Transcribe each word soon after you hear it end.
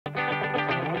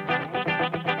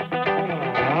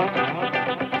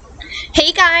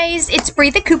Hey guys, it's Bree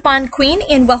the Coupon Queen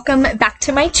and welcome back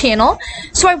to my channel.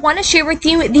 So I want to share with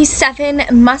you these 7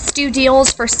 must-do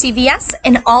deals for CVS,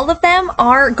 and all of them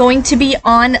are going to be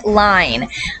online.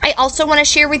 I also want to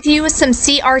share with you some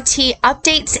CRT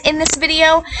updates in this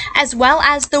video, as well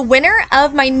as the winner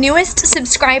of my newest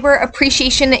subscriber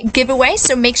appreciation giveaway,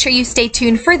 so make sure you stay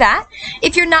tuned for that.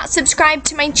 If you're not subscribed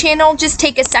to my channel, just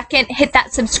take a second, hit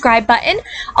that subscribe button.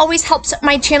 Always helps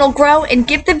my channel grow, and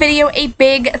give the video a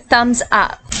big thumbs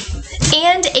up.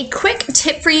 And a quick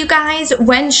tip for you guys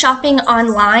when shopping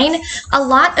online, a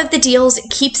lot of the deals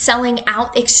keep selling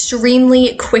out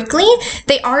extremely quickly.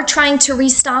 They are trying to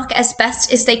restock as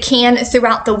best as they can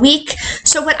throughout the week.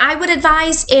 So what I would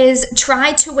advise is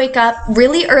try to wake up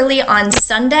really early on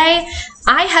Sunday.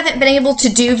 I haven't been able to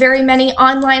do very many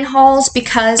online hauls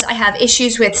because I have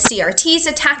issues with CRTs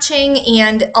attaching,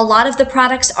 and a lot of the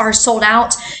products are sold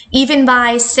out even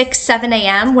by 6, 7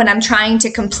 a.m. when I'm trying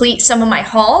to complete some of my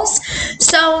hauls.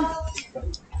 So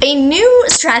a new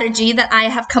strategy that I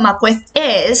have come up with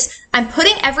is I'm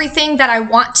putting everything that I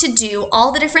want to do,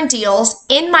 all the different deals,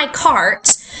 in my cart.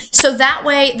 So that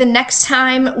way, the next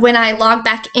time when I log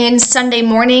back in Sunday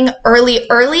morning early,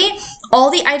 all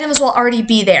the items will already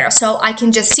be there. So I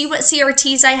can just see what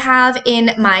CRTs I have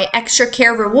in my extra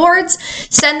care rewards,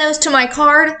 send those to my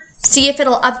card, see if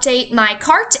it'll update my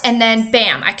cart, and then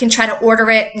bam, I can try to order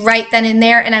it right then and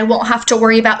there, and I won't have to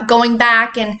worry about going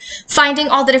back and finding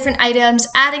all the different items,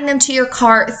 adding them to your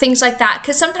cart, things like that,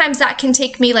 because sometimes that can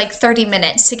take me like 30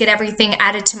 minutes to get everything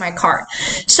added to my cart.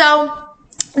 So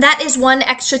that is one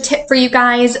extra tip for you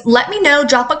guys. Let me know,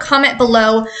 drop a comment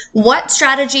below what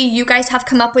strategy you guys have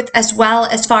come up with as well,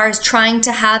 as far as trying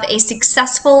to have a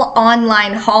successful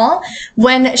online haul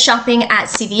when shopping at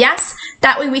CVS.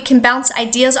 That way we can bounce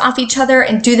ideas off each other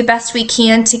and do the best we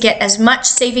can to get as much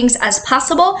savings as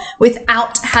possible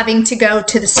without having to go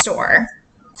to the store.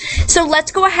 So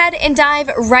let's go ahead and dive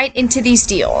right into these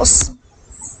deals.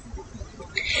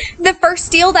 The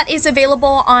first deal that is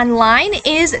available online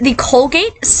is the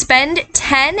Colgate Spend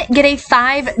 10, Get a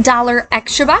 $5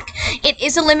 extra buck. It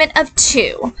is a limit of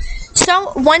 2.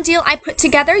 So one deal I put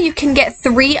together, you can get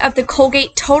 3 of the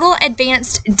Colgate Total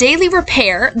Advanced Daily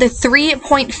Repair, the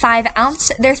 3.5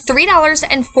 ounce. They're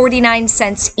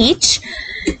 $3.49 each.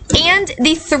 And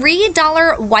the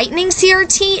 $3 whitening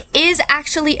CRT is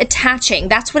actually attaching.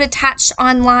 That's what attached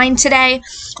online today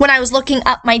when I was looking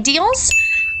up my deals.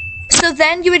 So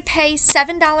then you would pay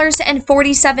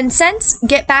 $7.47,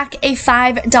 get back a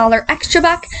 $5 extra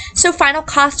buck. So final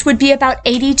cost would be about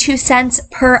 82 cents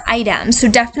per item. So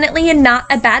definitely not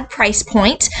a bad price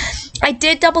point. I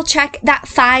did double check that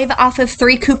 5 off of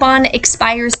 3 coupon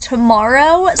expires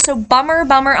tomorrow. So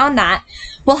bummer on that.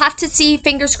 We'll have to see,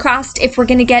 fingers crossed, if we're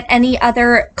going to get any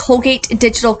other Colgate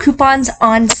digital coupons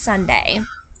on Sunday.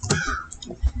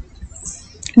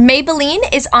 Maybelline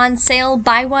is on sale,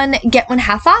 buy one, get one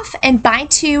half off, and buy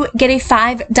 2, get a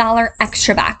 $5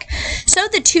 extra back. So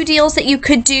the 2 deals that you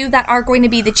could do that are going to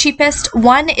be the cheapest,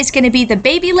 one is going to be the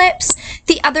Baby Lips.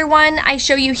 The other one I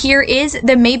show you here is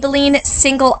the Maybelline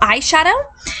Single Eyeshadow.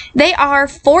 They are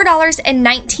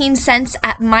 $4.19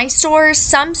 at my stores.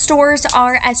 Some stores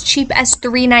are as cheap as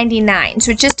 $3.99,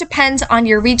 so it just depends on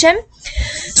your region.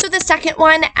 So the second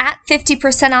one at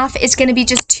 50% off is going to be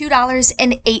just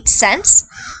 $2.08.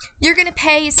 You're going to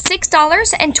pay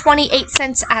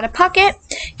 $6.28 out of pocket,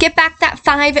 get back that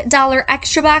 $5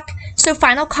 extra buck. So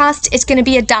final cost is going to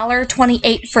be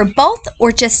 $1.28 for both,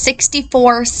 or just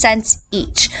 64 cents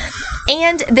each.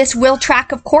 And this will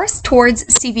track, of course, towards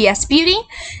CVS Beauty.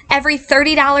 Every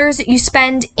 $30 you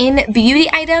spend in beauty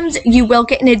items, you will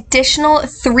get an additional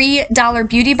 $3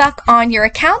 beauty buck on your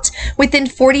account within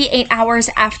 48 hours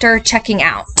after checking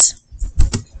out.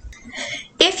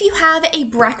 If you have a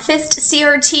breakfast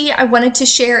CRT, I wanted to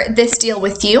share this deal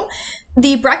with you.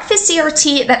 The breakfast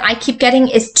CRT that I keep getting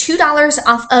is $2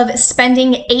 off of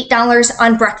spending $8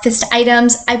 on breakfast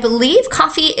items. I believe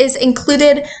coffee is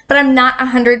included, but I'm not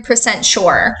 100%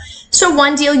 sure. So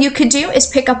one deal you could do is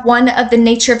pick up one of the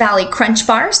Nature Valley Crunch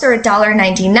Bars. They're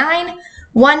 $1.99.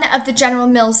 One of the General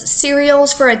Mills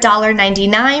cereals for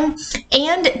 $1.99,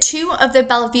 and 2 of the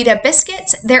Belvita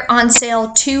biscuits. They're on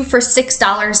sale 2 for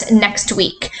 $6 next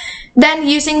week. Then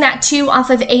using that 2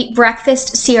 off of 8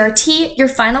 breakfast CRT, your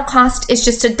final cost is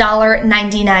just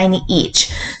 $1.99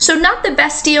 each. So not the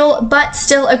best deal, but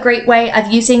still a great way of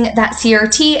using that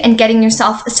CRT and getting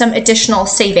yourself some additional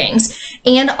savings.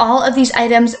 And all of these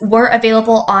items were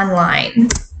available online.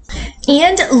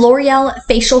 And L'Oreal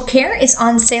Facial Care is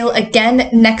on sale again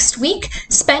next week.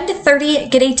 Spend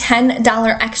 $30, get a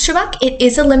 $10 extra buck. It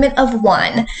is a limit of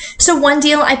 1. So one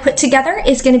deal I put together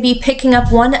is going to be picking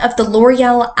up one of the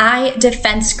L'Oreal Eye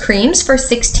Defense Creams for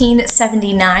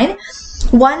 $16.79.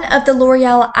 One of the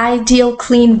L'Oreal Ideal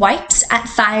Clean Wipes at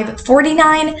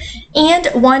 $5.49, and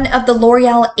one of the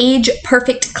L'Oreal Age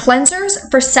Perfect Cleansers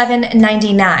for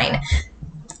 $7.99.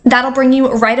 That'll bring you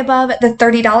right above the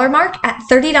 $30 mark at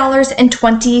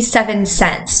 $30.27.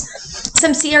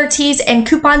 Some CRTs and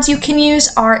coupons you can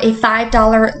use are a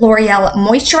 $5 L'Oreal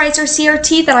Moisturizer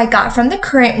CRT that I got from the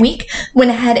current week,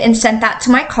 went ahead and sent that to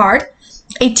my card.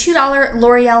 A $2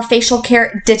 L'Oreal Facial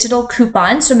Care digital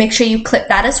coupon, so make sure you clip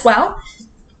that as well.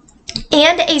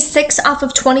 And a 6 off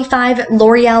of 25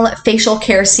 L'Oreal Facial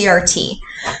Care CRT.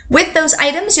 With those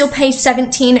items, you'll pay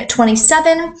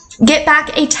 $17.27, get back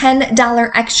a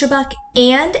 $10 extra buck,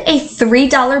 and a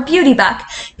 $3 beauty buck,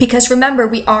 because remember,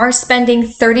 we are spending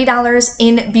 $30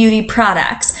 in beauty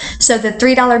products. So the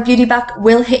 $3 beauty buck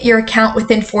will hit your account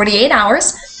within 48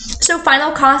 hours. So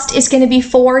final cost is going to be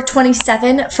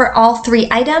 $4.27 for all 3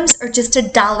 items, or just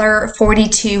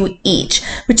 $1.42 each,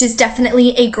 which is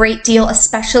definitely a great deal,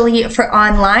 especially for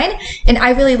online. And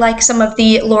I really like some of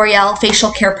the L'Oreal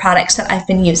facial care products that I've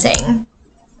been using.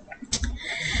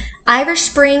 Irish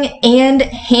Spring and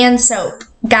hand soap.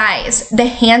 Guys, the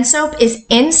hand soap is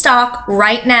in stock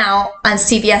right now on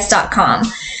CVS.com.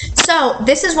 So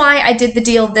this is why I did the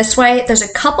deal this way. There's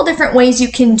a couple different ways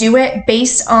you can do it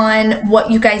based on what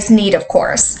you guys need, of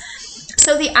course.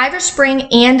 So the Irish Spring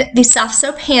and the soft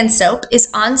soap hand soap is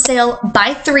on sale.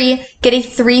 Buy 3, get a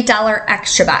 $3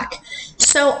 extra buck.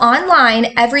 So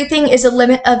online, everything is a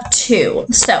limit of 2.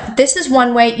 So this is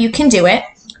one way you can do it.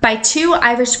 Buy 2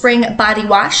 Irish Spring body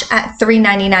wash at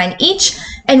 $3.99 each,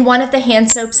 and one of the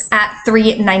hand soaps at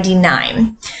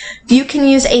 $3.99. You can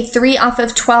use a 3 off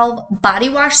of 12 body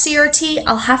wash CRT.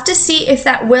 I'll have to see if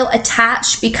that will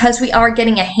attach because we are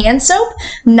getting a hand soap.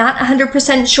 Not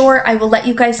 100% sure. I will let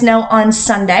you guys know on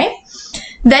Sunday.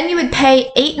 Then you would pay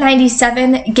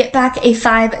 $8.97, get back a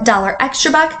 $5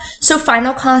 extra buck, so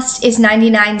final cost is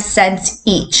 99 cents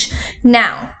each.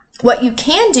 Now, what you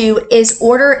can do is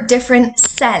order different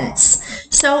scents.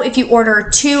 So if you order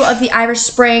 2 of the Irish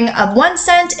Spring of one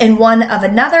scent and 1 of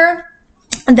another,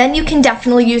 then you can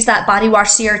definitely use that body wash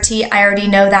CRT. I already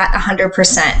know that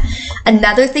 100%.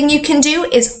 Another thing you can do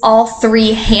is all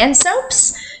 3 hand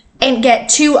soaps and get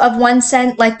 2 of one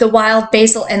scent, like the wild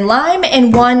basil and lime,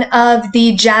 and 1 of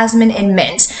the jasmine and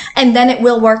mint. And then it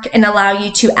will work and allow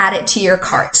you to add it to your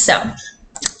cart. So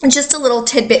just a little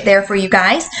tidbit there for you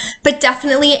guys, but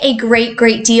definitely a great,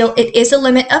 great deal. It is a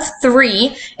limit of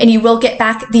 3, and you will get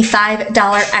back the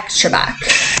 $5 extra buck.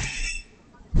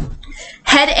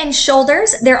 Head and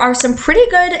Shoulders, there are some pretty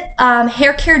good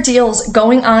hair care deals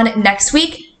going on next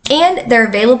week, and they're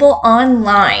available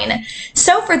online.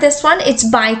 So for this one, it's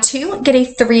buy 2, get a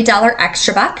 $3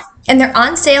 extra buck. And they're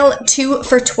on sale 2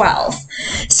 for $12.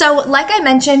 So like I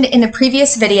mentioned in the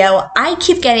previous video, I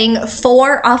keep getting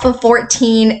 4 off of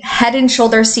 14 Head and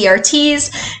Shoulder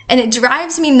CRTs, and it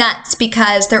drives me nuts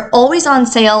because they're always on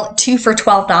sale 2 for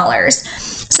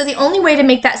 $12. So the only way to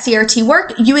make that CRT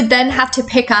work, you would then have to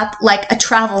pick up like a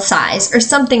travel size or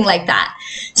something like that.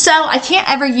 So I can't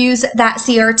ever use that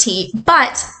CRT,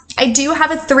 but I do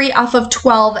have a 3 off of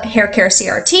 12 hair care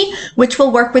CRT, which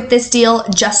will work with this deal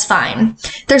just fine.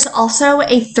 There's also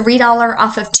a $3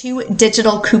 off of 2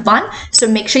 digital coupon, so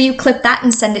make sure you clip that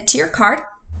and send it to your card.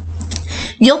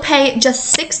 You'll pay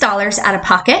just $6 out of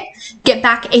pocket, get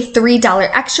back a $3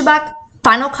 extra buck.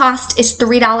 Final cost is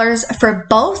 $3 for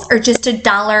both, or just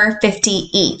 $1.50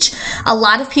 each. A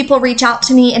lot of people reach out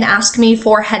to me and ask me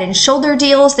for Head and Shoulder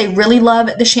deals. They really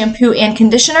love the shampoo and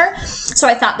conditioner, so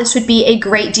I thought this would be a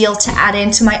great deal to add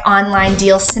into my online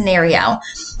deal scenario.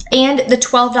 And the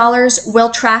 $12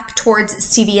 will track towards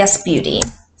CVS Beauty.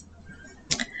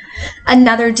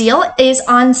 Another deal is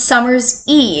on Summer's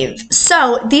Eve.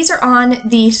 So these are on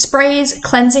the sprays,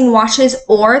 cleansing washes,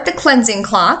 or the cleansing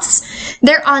cloths.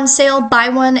 They're on sale, buy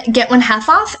 1, get 1 half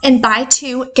off, and buy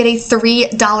 2, get a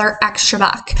 $3 extra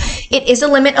buck. It is a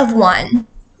limit of 1.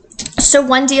 So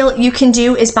one deal you can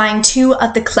do is buying 2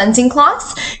 of the cleansing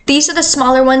cloths. These are the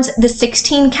smaller ones, the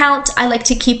 16 count. I like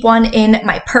to keep one in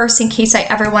my purse in case I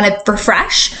ever want to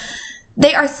refresh.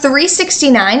 They are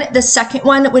 $3.69. The second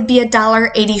one would be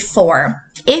 $1.84.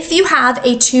 If you have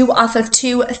a 2 off of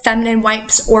 2 feminine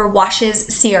wipes or washes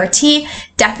CRT,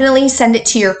 definitely send it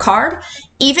to your card.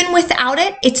 Even without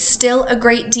it, it's still a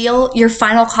great deal. Your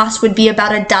final cost would be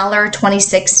about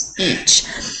 $1.26 each.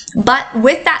 But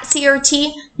with that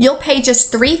CRT, you'll pay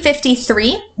just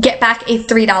 $3.53, get back a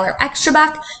 $3 extra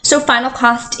buck. So final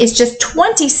cost is just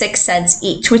 26 cents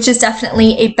each, which is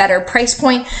definitely a better price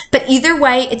point. But either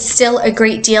way, it's still a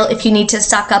great deal if you need to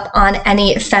stock up on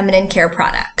any feminine care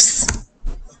products.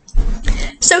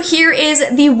 So here is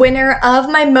the winner of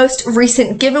my most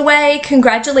recent giveaway.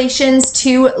 Congratulations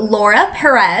to Laura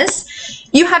Perez.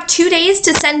 You have 2 days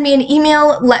to send me an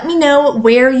email. Let me know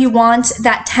where you want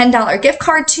that $10 gift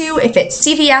card to, if it's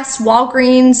CVS,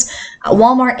 Walgreens,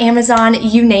 Walmart, Amazon,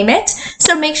 you name it.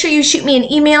 So make sure you shoot me an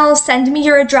email, send me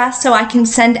your address so I can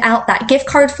send out that gift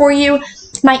card for you.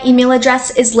 My email address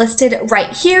is listed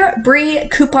right here,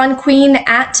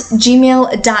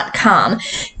 briecouponqueen@gmail.com.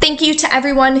 Thank you to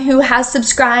everyone who has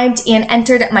subscribed and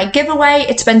entered my giveaway.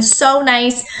 It's been so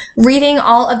nice reading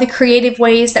all of the creative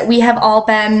ways that we have all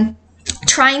been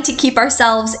trying to keep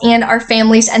ourselves and our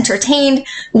families entertained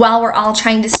while we're all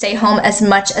trying to stay home as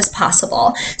much as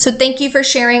possible. So thank you for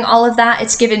sharing all of that.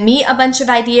 It's given me a bunch of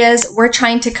ideas. We're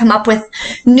trying to come up with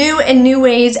new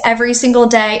ways every single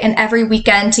day and every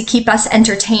weekend to keep us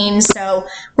entertained. So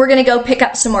we're going to go pick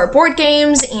up some more board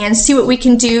games and see what we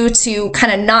can do to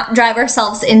kind of not drive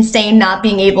ourselves insane not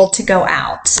being able to go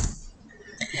out.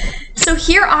 So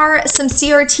here are some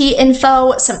CRT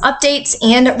info, some updates,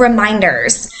 and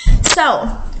reminders. So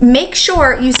make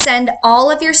sure you send all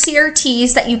of your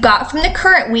CRTs that you got from the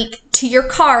current week to your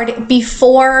card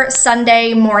before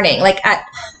Sunday morning, like at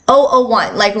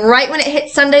 001, like right when it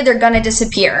hits Sunday, they're gonna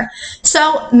disappear.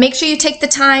 So make sure you take the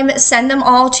time, send them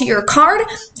all to your card.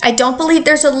 I don't believe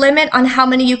there's a limit on how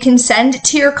many you can send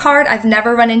to your card. I've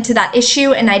never run into that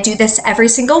issue, and I do this every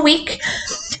single week.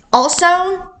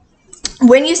 Also,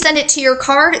 when you send it to your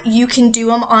card, you can do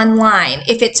them online.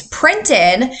 If it's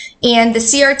printed and the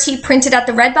CRT printed at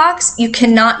the red box, you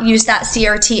cannot use that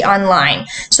CRT online.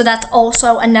 So that's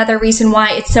also another reason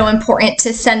why it's so important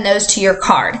to send those to your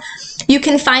card. You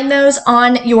can find those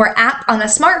on your app on a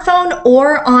smartphone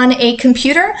or on a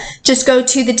computer. Just go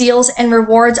to the deals and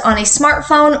rewards on a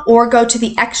smartphone or go to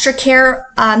the extra care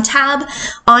tab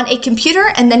on a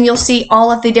computer, and then you'll see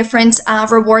all of the different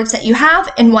rewards that you have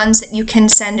and ones that you can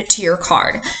send to your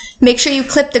card. Make sure you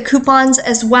clip the coupons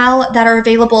as well that are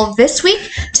available this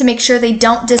week to make sure they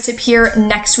don't disappear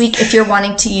next week if you're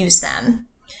wanting to use them.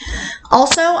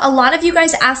 Also, a lot of you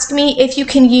guys ask me if you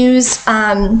can use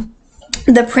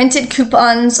the printed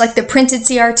coupons, like the printed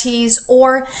CRTs,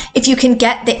 or if you can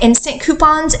get the instant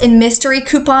coupons and mystery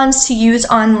coupons to use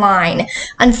online.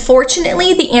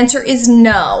 Unfortunately, the answer is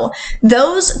no.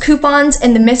 Those coupons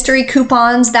and the mystery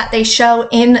coupons that they show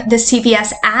in the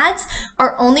CVS ads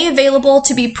are only available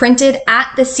to be printed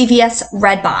at the CVS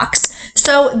red box.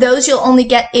 So those you'll only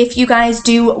get if you guys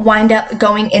do wind up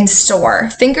going in store.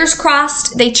 Fingers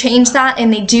crossed they change that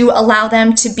and they do allow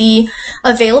them to be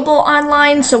available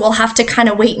online, so we'll have to kind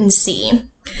of wait and see.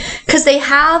 Because they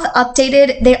have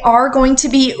updated, they are going to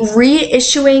be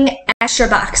reissuing extra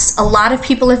bucks. A lot of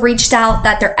people have reached out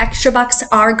that their extra bucks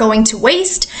are going to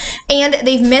waste, and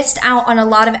they've missed out on a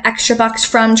lot of extra bucks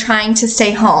from trying to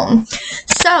stay home.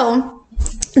 So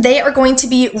they are going to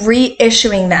be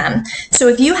reissuing them. So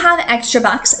if you have extra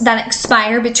bucks that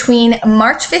expire between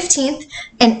March 15th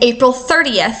and April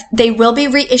 30th, they will be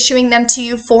reissuing them to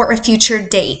you for a future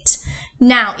date.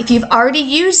 Now, if you've already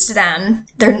used them,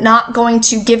 they're not going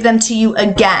to give them to you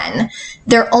again.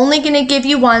 They're only going to give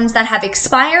you ones that have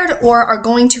expired or are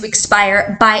going to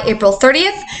expire by April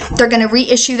 30th. They're going to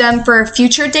reissue them for a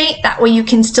future date. That way you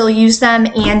can still use them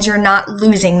and you're not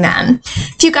losing them.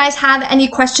 If you guys have any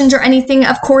questions or anything,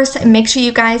 of course, make sure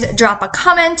you guys drop a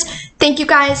comment. Thank you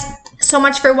guys so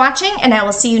much for watching, and I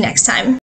will see you next time.